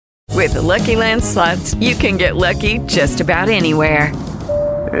With the Lucky Land Slots, you can get lucky just about anywhere.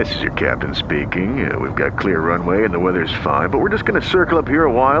 This is your captain speaking. We've got clear runway and the weather's fine, but we're just going to circle up here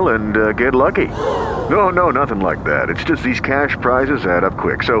a while and get lucky. No, nothing like that. It's just these cash prizes add up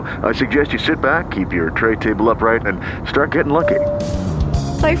quick. So I suggest you sit back, keep your tray table upright, and start getting lucky.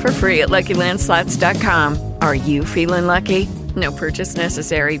 Play for free at LuckyLandSlots.com. Are you feeling lucky? No purchase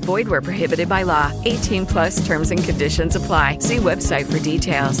necessary. Void where prohibited by law. 18+ terms and conditions apply. See website for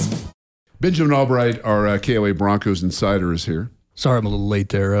details. Benjamin Allbright, our KOA Broncos insider, is here. Sorry I'm a little late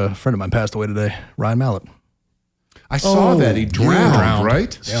there. A friend of mine passed away today, Ryan Mallett. I saw that. He drowned,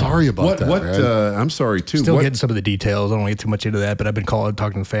 right? Yeah. Sorry about that. I'm sorry, too. Still getting some of the details. I don't want to get too much into that, but I've been talking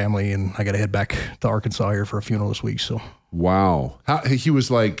to the family, and I got to head back to Arkansas here for a funeral this week. So, wow. He was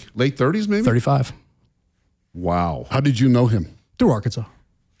like late 30s, maybe? 35. Wow. How did you know him? Through Arkansas.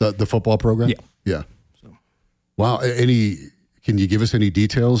 The football program? Yeah. Yeah. So. Wow. Can you give us any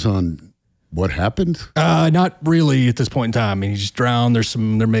details on what happened? Not really at this point in time. I mean, he just drowned. There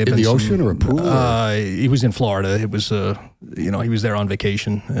may have been in the ocean or a pool? He was in Florida. It was, he was there on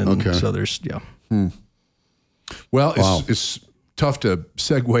vacation. And so there's, Well, it's tough to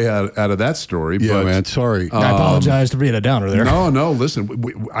segue out of that story. Yeah, but, man. Sorry. I apologize to being a downer there. No. Listen,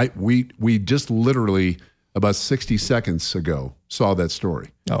 we just literally about 60 seconds ago saw that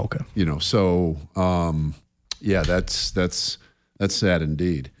story. Oh, okay. So that's sad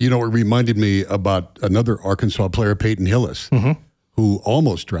indeed. It reminded me about another Arkansas player, Peyton Hillis, who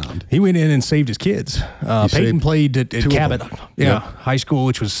almost drowned. He went in and saved his kids. Peyton played at Cabot, high school,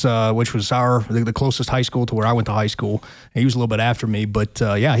 which was the closest high school to where I went to high school. He was a little bit after me, but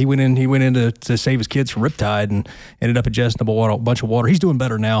he went in to save his kids from riptide and ended up ingesting a bunch of water. He's doing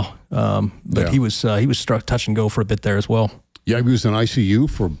better now, but he was struck touch and go for a bit there as well. Yeah, he was in ICU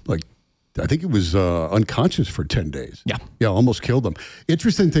for I think it was unconscious for 10 days. Yeah, almost killed him.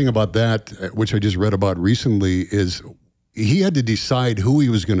 Interesting thing about that, which I just read about recently, is he had to decide who he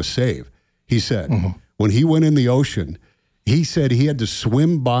was going to save. He said, when he went in the ocean, he said he had to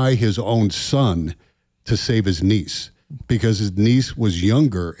swim by his own son to save his niece because his niece was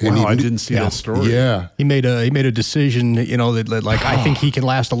younger. And I didn't see that story. Yeah. He made a decision, that I think he can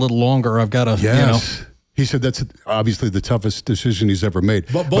last a little longer. I've got to, Yes. He said that's obviously the toughest decision he's ever made.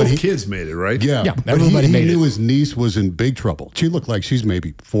 But both kids made it, right? Yeah. But he knew his niece was in big trouble. She looked like she's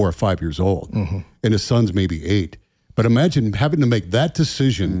maybe 4 or 5 years old, and his son's maybe 8. But imagine having to make that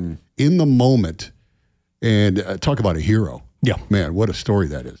decision in the moment and talk about a hero. Yeah. Man, what a story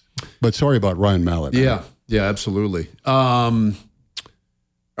that is. But sorry about Ryan Mallett. Yeah, absolutely. All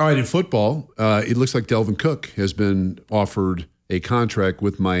right, in football, it looks like Dalvin Cook has been offered a contract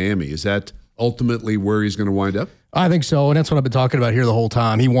with Miami. Is that ultimately where he's going to wind up? I think so, and that's what I've been talking about here the whole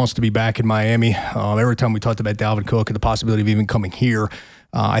time. He wants to be back in Miami. Every time we talked about Dalvin Cook and the possibility of even coming here,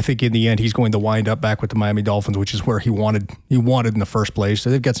 I think in the end he's going to wind up back with the Miami Dolphins, which is where he wanted in the first place. So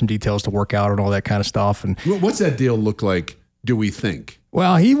they've got some details to work out and all that kind of stuff. And what's that deal look like, do we think?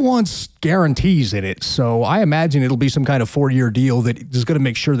 Well, he wants guarantees in it, so I imagine it'll be some kind of 4-year deal that is going to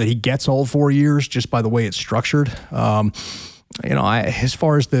make sure that he gets all 4 years just by the way it's structured. As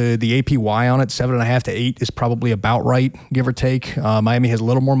far as the APY on it, 7.5 to 8 is probably about right, give or take. Miami has a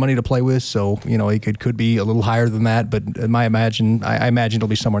little more money to play with, so it could be a little higher than that. But I imagine it'll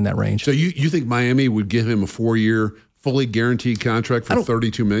be somewhere in that range. So you think Miami would give him a 4-year fully guaranteed contract for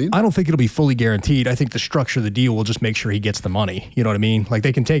 $32 million? I don't think it'll be fully guaranteed. I think the structure of the deal will just make sure he gets the money. You know what I mean? Like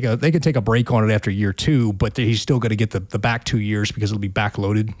they can take a break on it after year 2, but he's still going to get the back 2 years because it'll be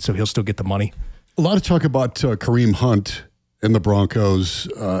backloaded, so he'll still get the money. A lot of talk about Kareem Hunt and the Broncos.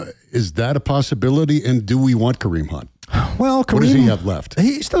 Is that a possibility? And do we want Kareem Hunt? Well, Kareem, what does he have left?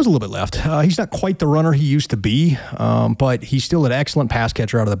 He still has a little bit left. He's not quite the runner he used to be, but he's still an excellent pass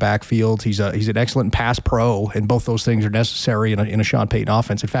catcher out of the backfield. He's an excellent pass pro, and both those things are necessary in a Sean Payton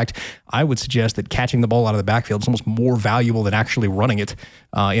offense. In fact, I would suggest that catching the ball out of the backfield is almost more valuable than actually running it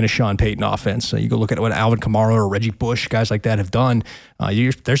in a Sean Payton offense. You go look at what Alvin Kamara or Reggie Bush, guys like that have done.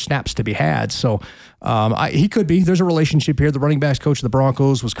 There's snaps to be had. So he could be. There's a relationship here. The running backs coach of the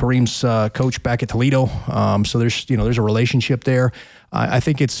Broncos was Kareem's coach back at Toledo. So there's a relationship there. I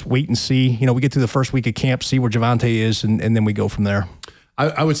think it's wait and see. We get through the first week of camp, see where Javonte is, and then we go from there.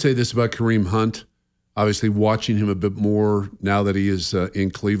 I would say this about Kareem Hunt. Obviously, watching him a bit more now that he is in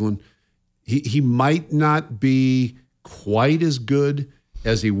Cleveland, he might not be quite as good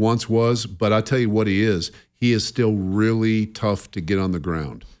as he once was, but I'll tell you what he is. He is still really tough to get on the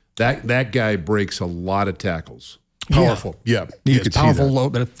ground. That guy breaks a lot of tackles. Powerful. Yeah. He You is could see powerful,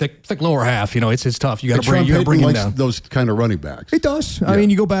 that. thick lower half. It's tough. You got And to bring Sean Payton him likes down. those kind of running backs. It does. I mean,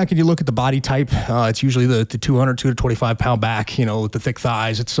 you go back and you look at the body type. It's usually the 225 pound back, with the thick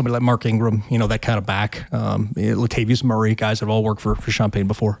thighs. It's somebody like Mark Ingram, that kind of back. Latavius Murray, guys that have all worked for Sean Payton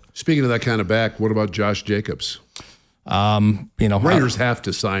before. Speaking of that kind of back, what about Josh Jacobs? Raiders have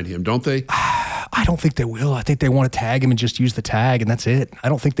to sign him, don't they? I don't think they will. I think they want to tag him and just use the tag, and that's it. I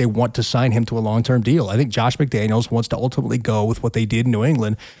don't think they want to sign him to a long-term deal. I think Josh McDaniels wants to ultimately go with what they did in New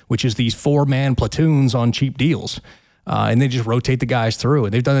England, which is these 4-man platoons on cheap deals. And they just rotate the guys through.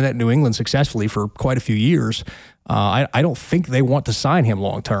 And they've done that in New England successfully for quite a few years. I don't think they want to sign him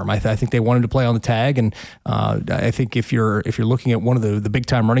long-term. I think they want him to play on the tag. And I think if you're looking at one of the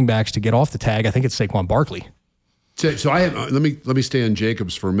big-time running backs to get off the tag, I think it's Saquon Barkley. So let me stay on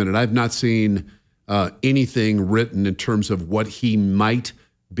Jacobs for a minute. I've not seen anything written in terms of what he might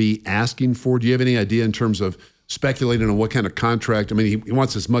be asking for. Do you have any idea in terms of speculating on what kind of contract? I mean, he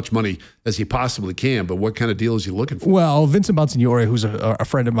wants as much money as he possibly can, but what kind of deal is he looking for? Well, Vincent Bonsignore, who's a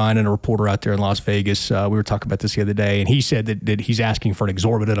friend of mine and a reporter out there in Las Vegas, we were talking about this the other day, and he said that he's asking for an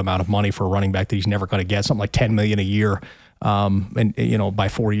exorbitant amount of money for a running back that he's never going to get, something like $10 million a year. By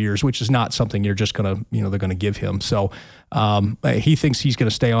 4 years, which is not something you're just gonna, they're gonna give him. So he thinks he's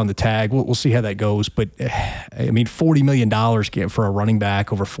gonna stay on the tag. We'll see how that goes. But I mean, $40 million for a running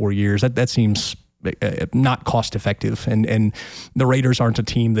back over 4 years, that seems not cost effective. And the Raiders aren't a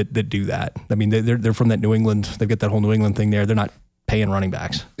team that do that. I mean, they're from that New England. They've got that whole New England thing there. They're not paying running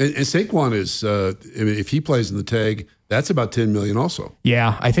backs. And Saquon is, if he plays in the tag, that's about $10 million also.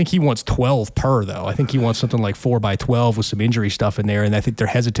 Yeah, I think he wants 12 per, though. I think he wants something like 4 by 12 with some injury stuff in there, and I think they're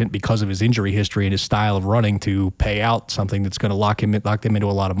hesitant because of his injury history and his style of running to pay out something that's going to lock them into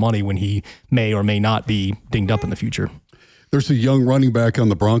a lot of money when he may or may not be dinged up in the future. There's a young running back on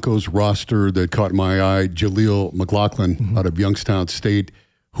the Broncos roster that caught my eye, Jaleel McLaughlin out of Youngstown State,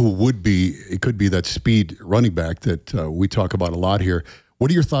 who could be that speed running back that we talk about a lot here. What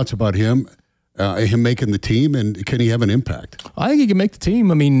are your thoughts about him making the team, and can he have an impact? I think he can make the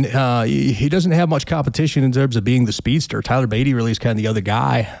team. I mean, he doesn't have much competition in terms of being the speedster. Tyler Beatty really is kind of the other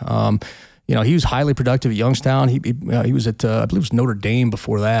guy. He was highly productive at Youngstown. He was at I believe it was Notre Dame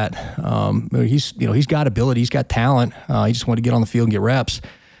before that. He's got ability. He's got talent. He just wanted to get on the field and get reps.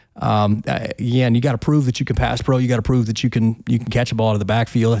 And you got to prove that you can pass pro. You got to prove that you can catch a ball out of the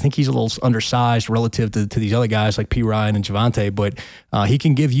backfield. I think he's a little undersized relative to these other guys like P. Ryan and Javonte, but he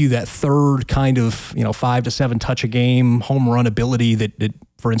can give you that third kind of 5 to 7 touch a game home run ability that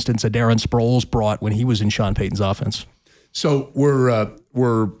for instance, Darren Sproles brought when he was in Sean Payton's offense. So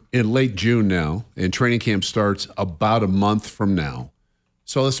we're in late June now, and training camp starts about a month from now.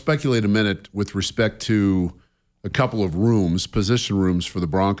 So let's speculate a minute with respect to a couple of position rooms for the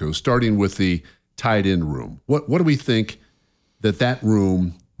Broncos, starting with the tight end room. What do we think that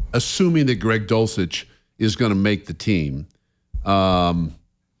room, assuming that Greg Dulcich is going to make the team,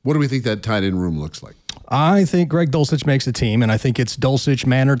 what do we think that tight end room looks like? I think Greg Dulcich makes the team, and I think it's Dulcich,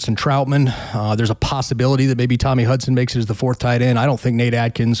 Mannertz, and Troutman. There's a possibility that maybe Tommy Hudson makes it as the 4th tight end. I don't think Nate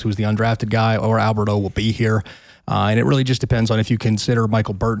Atkins, who's the undrafted guy, or Alberto will be here. And it really just depends on if you consider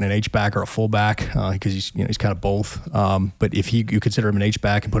Michael Burton an H-back or a fullback, because he's kind of both. But if you consider him an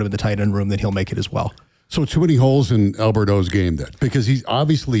H-back and put him in the tight end room, then he'll make it as well. So too many holes in Alberto's game then, because he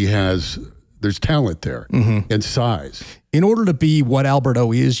obviously there's talent there and size. In order to be what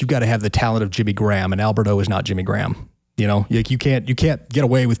Alberto is, you've got to have the talent of Jimmy Graham, and Alberto is not Jimmy Graham. You can't get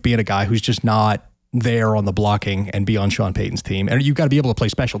away with being a guy who's just not there on the blocking and be on Sean Payton's team. And you've got to be able to play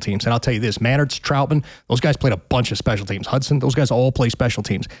special teams. And I'll tell you this, Mannertz, Troutman, those guys played a bunch of special teams. Hudson, those guys all play special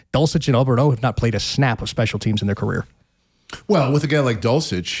teams. Dulcich and Alberto have not played a snap of special teams in their career. Well, with a guy like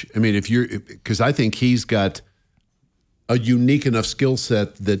Dulcich, I mean, because I think he's got a unique enough skill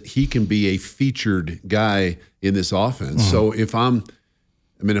set that he can be a featured guy in this offense. So if I'm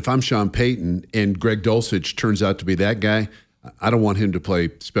Sean Payton and Greg Dulcich turns out to be that guy, I don't want him to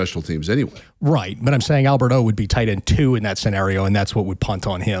play special teams anyway. Right, but I'm saying Alberto would be tight end 2 in that scenario, and that's what would punt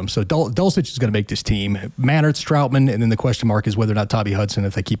on him. So Dulcich is going to make this team. Mannertz, Troutman, and then the question mark is whether or not Tommy Hudson,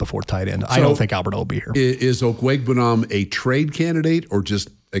 if they keep a 4th tight end. I don't think Alberto will be here. Is Okwuegbunam a trade candidate or just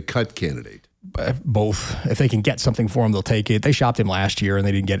a cut candidate? Both. If they can get something for him, they'll take it. They shopped him last year, and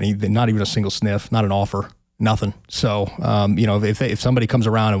they didn't get anything, not even a single sniff, not an offer, nothing. So, if somebody comes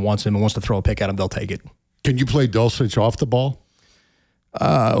around and wants him and wants to throw a pick at him, they'll take it. Can you play Dulcich off the ball?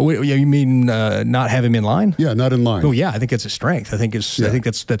 You mean not have him in line? Yeah, not in line. Oh, yeah. I think it's a strength. I think that's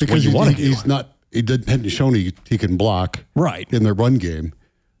because what you want to do. He hadn't shown he can block right in their run game.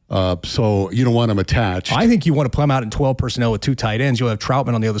 So you don't want them attached. I think you want to play them out in 12 personnel with 2 tight ends. You'll have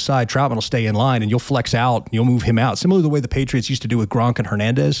Troutman on the other side. Troutman will stay in line, and you'll flex out. And you'll move him out. Similar to the way the Patriots used to do with Gronk and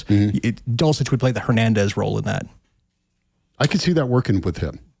Hernandez. Dulcich would play the Hernandez role in that. I could see that working with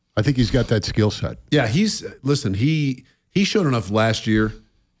him. I think he's got that skill set. Yeah, he showed enough last year,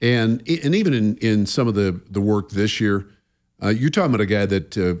 and even in some of the work this year. You're talking about a guy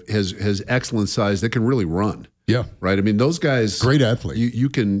that has excellent size that can really run. Yeah. Right. I mean, those guys, great athlete. You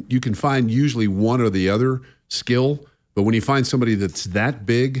can find usually one or the other skill, but when you find somebody that's that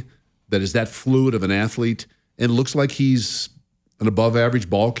big, that is that fluid of an athlete, and looks like he's an above average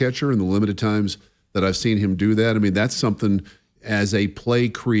ball catcher in the limited times that I've seen him do that. I mean, that's something as a play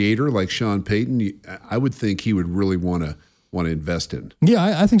creator like Sean Payton, I would think he would really want to invest in.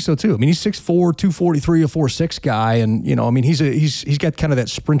 Yeah, I think so too. I mean, he's 6'4", 243, a 4'6" guy, and I mean, he's got kind of that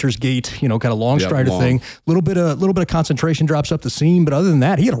sprinter's gait, kind of long strider thing. Little bit of concentration drops up the seam, but other than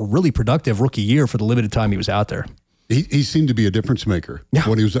that, he had a really productive rookie year for the limited time he was out there. He seemed to be a difference maker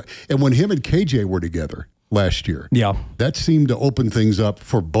when he was, and when him and KJ were together last year. Yeah, that seemed to open things up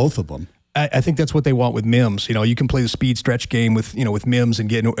for both of them. I think that's what they want with Mims. You can play the speed stretch game with Mims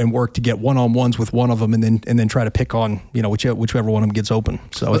and work to get one-on-ones with one of them, and then try to pick on whichever one of them gets open.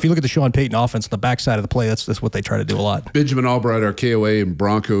 So if you look at the Sean Payton offense, the backside of the play, that's what they try to do a lot. Benjamin Allbright, our KOA and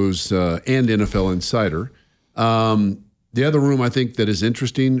Broncos and NFL insider. The other room I think that is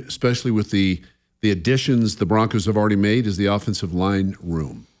interesting, especially with the additions the Broncos have already made, is the offensive line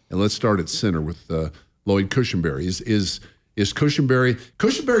room. And let's start at center with Lloyd Cushenberry. Is Cushenberry?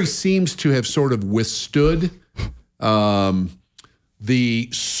 Cushenberry seems to have sort of withstood the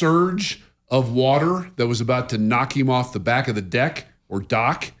surge of water that was about to knock him off the back of the deck or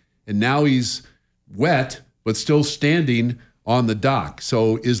dock, and now he's wet but still standing on the dock.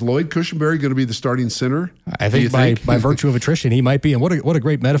 So is Lloyd Cushenberry going to be the starting center? I think by virtue of attrition, he might be. And what a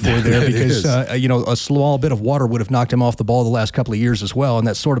great metaphor there, because a small bit of water would have knocked him off the ball the last couple of years as well, and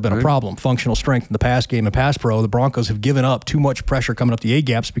that's sort of been a problem. Functional strength in the pass game and pass pro. The Broncos have given up too much pressure coming up the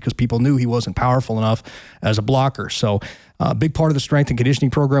A-gaps because people knew he wasn't powerful enough as a blocker. So a big part of the strength and conditioning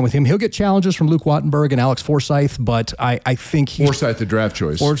program with him. He'll get challenges from Luke Wattenberg and Alex Forsythe, but I think Forsythe the draft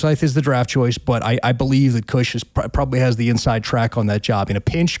choice. Forsythe is the draft choice, but I believe that Cush probably has the inside track on that job. In a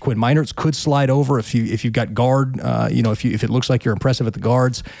pinch, Quinn Meinerz could slide over if you've got guard. If it looks like you're impressive at the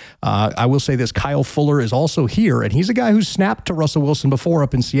guards. I will say this: Kyle Fuller is also here, and he's a guy who's snapped to Russell Wilson before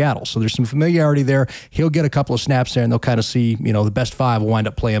up in Seattle, so there's some familiarity there. He'll get a couple of snaps there, and they'll kind of see the best 5 will wind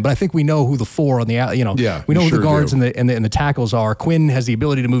up playing. But I think we know who the 4 on the we know who the guards and the tackles are. Quinn has the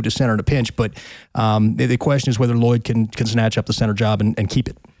ability to move to center in a pinch, but the question is whether Lloyd can snatch up the center job and keep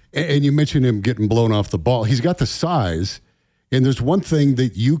it. And you mentioned him getting blown off the ball. He's got the size, and there's one thing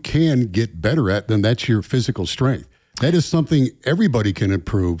that you can get better at, and that's your physical strength. That is something everybody can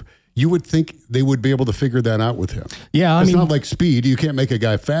improve. You would think they would be able to figure that out with him. Yeah, it's not like speed. You can't make a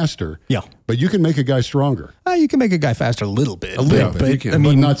guy faster. Yeah, but you can make a guy stronger. You can make a guy faster a little bit. But you can,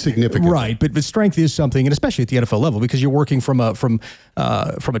 but not significant. Right, but strength is something, and especially at the NFL level, because you're working from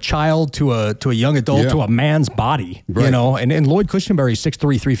a child to a young adult to a man's body. Right. And Lloyd Cushenberry is 6'3",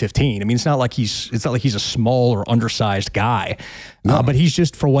 315. I mean, it's not like he's a small or undersized guy. No. But he's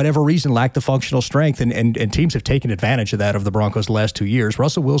just, for whatever reason, lacked the functional strength, and teams have taken advantage of that over the Broncos the last 2 years.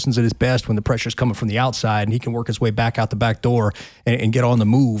 Russell Wilson's at his best when the pressure's coming from the outside, and he can work his way back out the back door and get on the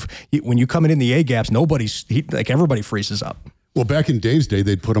move. When you come in the A-gaps, everybody freezes up. Well, back in Dave's day,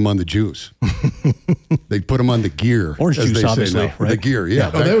 they'd put him on the juice. They'd put him on the gear. Orange juice, obviously. Right? The gear, yeah.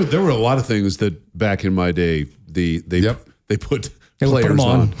 There were a lot of things that back in my day, they put players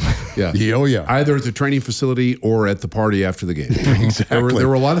on. Yeah. Oh, yeah. Either at the training facility or at the party after the game. Exactly. There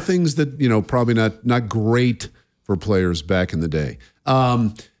were a lot of things that, probably not great for players back in the day.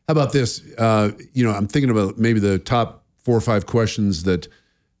 How about this? I'm thinking about maybe the top 4 or 5 questions that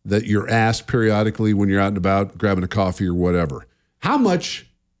you're asked periodically when you're out and about grabbing a coffee or whatever. How much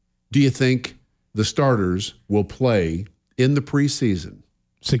do you think the starters will play in the preseason?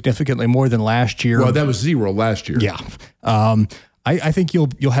 Significantly more than last year. Well, that was 0 last year. Yeah. I think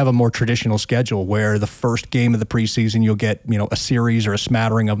you'll have a more traditional schedule where the first game of the preseason you'll get a series or a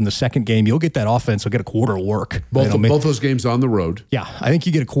smattering of them. The second game you'll get that offense. You'll get a quarter of work. Both those games on the road. Yeah, I think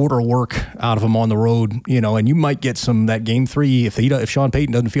you get a quarter of work out of them on the road. And you might get that game 3 if Sean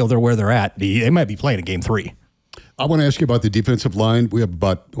Payton doesn't feel they're where they're at. They might be playing a game 3. I want to ask you about the defensive line. We have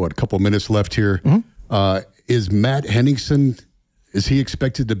about a couple minutes left here. Mm-hmm. Is Matt Henningsen? Is he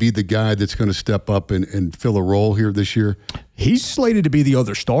expected to be the guy that's going to step up and fill a role here this year? He's slated to be the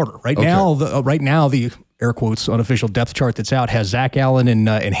other starter right now. air quotes, unofficial depth chart that's out has Zach Allen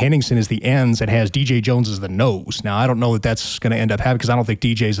and Henningsen as the ends and has DJ Jones as the nose. Now, I don't know that that's going to end up happening because I don't think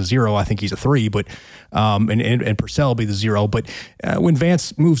DJ's a 0. I think he's a 3, but and Purcell will be the 0. But when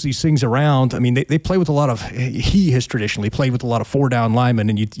Vance moves these things around, I mean, they play with a lot of, he has traditionally played with a lot of 4-down linemen,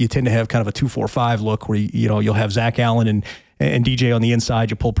 and you tend to have kind of a 2-4-5 look where, you'll have Zach Allen and DJ on the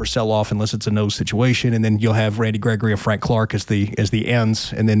inside. You pull Purcell off unless it's a nose situation, and then you'll have Randy Gregory and Frank Clark as the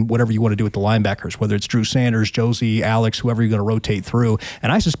ends, and then whatever you want to do with the linebackers, whether it's Drew Sanders, Josie, Alex, whoever you're going to rotate through.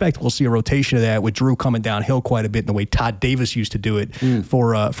 And I suspect we'll see a rotation of that with Drew coming downhill quite a bit in the way Todd Davis used to do it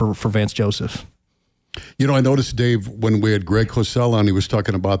for Vance Joseph. I noticed, Dave, when we had Greg Cosell on, he was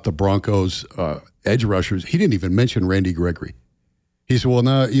talking about the Broncos edge rushers. He didn't even mention Randy Gregory. He said, well,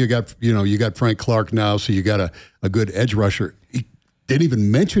 now you got Frank Clark now, so you got a good edge rusher. He didn't even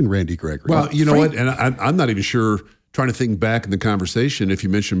mention Randy Gregory. Well, you know what? And I'm not even sure, trying to think back in the conversation, if you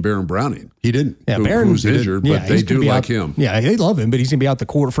mentioned Baron Browning. He didn't. Yeah, who's injured, but they do like him. Yeah, they love him, but he's going to be out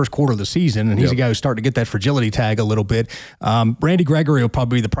the first quarter of the season, and he's a guy who's starting to get that fragility tag a little bit. Randy Gregory will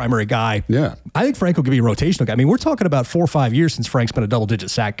probably be the primary guy. Yeah. I think Frank will be a rotational guy. I mean, we're talking about 4 or 5 years since Frank's been a double-digit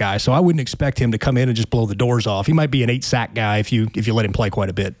sack guy, so I wouldn't expect him to come in and just blow the doors off. He might be an 8-sack guy if you let him play quite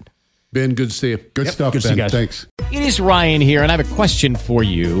a bit. Ben, good to see you. Good stuff, good to Ben. see you guys. Thanks. It is Ryan here, and I have a question for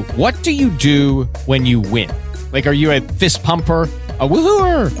you. What do you do when you win? Like, are you a fist pumper, a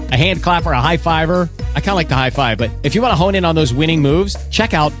woohooer, a hand clapper, a high fiver? I kind of like the high five, but if you want to hone in on those winning moves,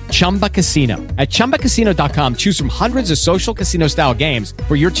 check out Chumba Casino. At ChumbaCasino.com, choose from hundreds of social casino-style games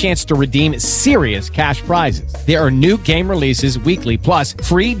for your chance to redeem serious cash prizes. There are new game releases weekly, plus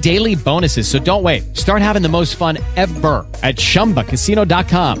free daily bonuses, so don't wait. Start having the most fun ever at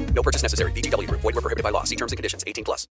ChumbaCasino.com. No purchase necessary. VGW Group. Void where prohibited by law. See terms and conditions. 18+.